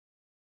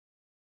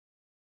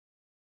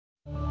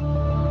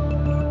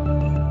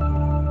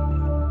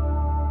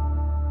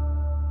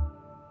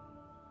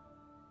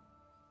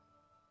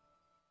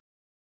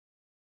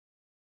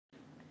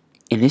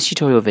In this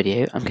tutorial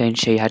video, I'm going to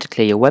show you how to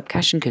clear your web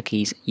cache and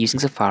cookies using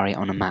Safari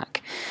on a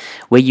Mac.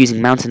 We're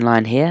using Mountain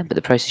Lion here, but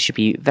the process should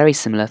be very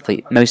similar for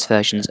most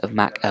versions of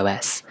Mac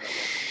OS.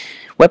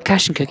 Web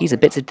cache and cookies are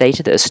bits of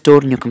data that are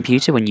stored on your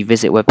computer when you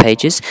visit web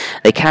pages.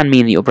 They can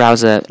mean that your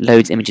browser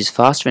loads images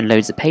faster and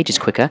loads the pages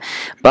quicker,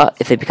 but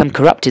if they become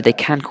corrupted, they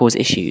can cause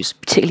issues,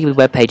 particularly with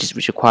web pages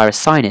which require a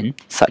sign-in,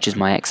 such as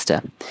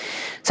MyExeter.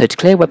 So to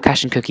clear web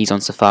cache and cookies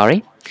on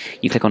Safari,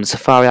 you click on the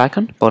Safari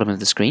icon, bottom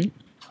of the screen.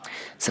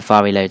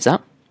 Safari loads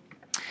up.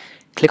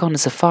 Click on the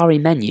Safari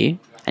menu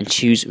and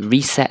choose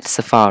Reset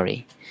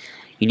Safari.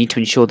 You need to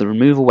ensure the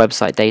Removal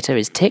Website Data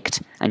is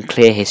ticked and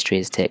Clear History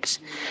is ticked.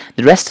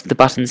 The rest of the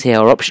buttons here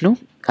are optional.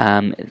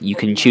 You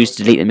can choose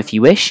to delete them if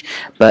you wish,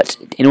 but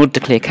in order to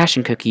clear cache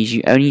and cookies,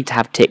 you only need to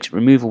have ticked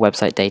Removal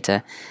Website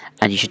Data,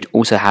 and you should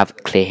also have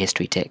Clear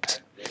History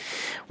ticked.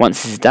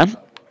 Once this is done,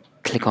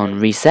 click on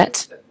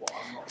Reset.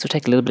 This will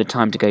take a little bit of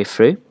time to go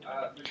through.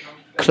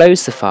 Close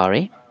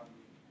Safari.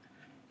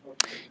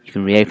 You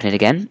can reopen it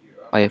again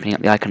by opening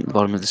up the icon at the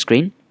bottom of the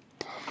screen.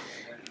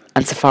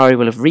 And Safari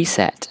will have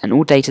reset, and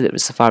all data that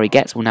Safari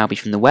gets will now be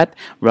from the web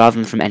rather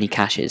than from any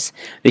caches.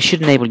 This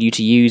should enable you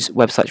to use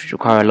websites which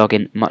require a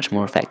login much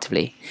more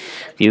effectively.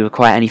 If you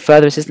require any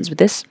further assistance with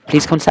this,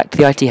 please contact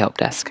the IT Help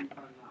Desk.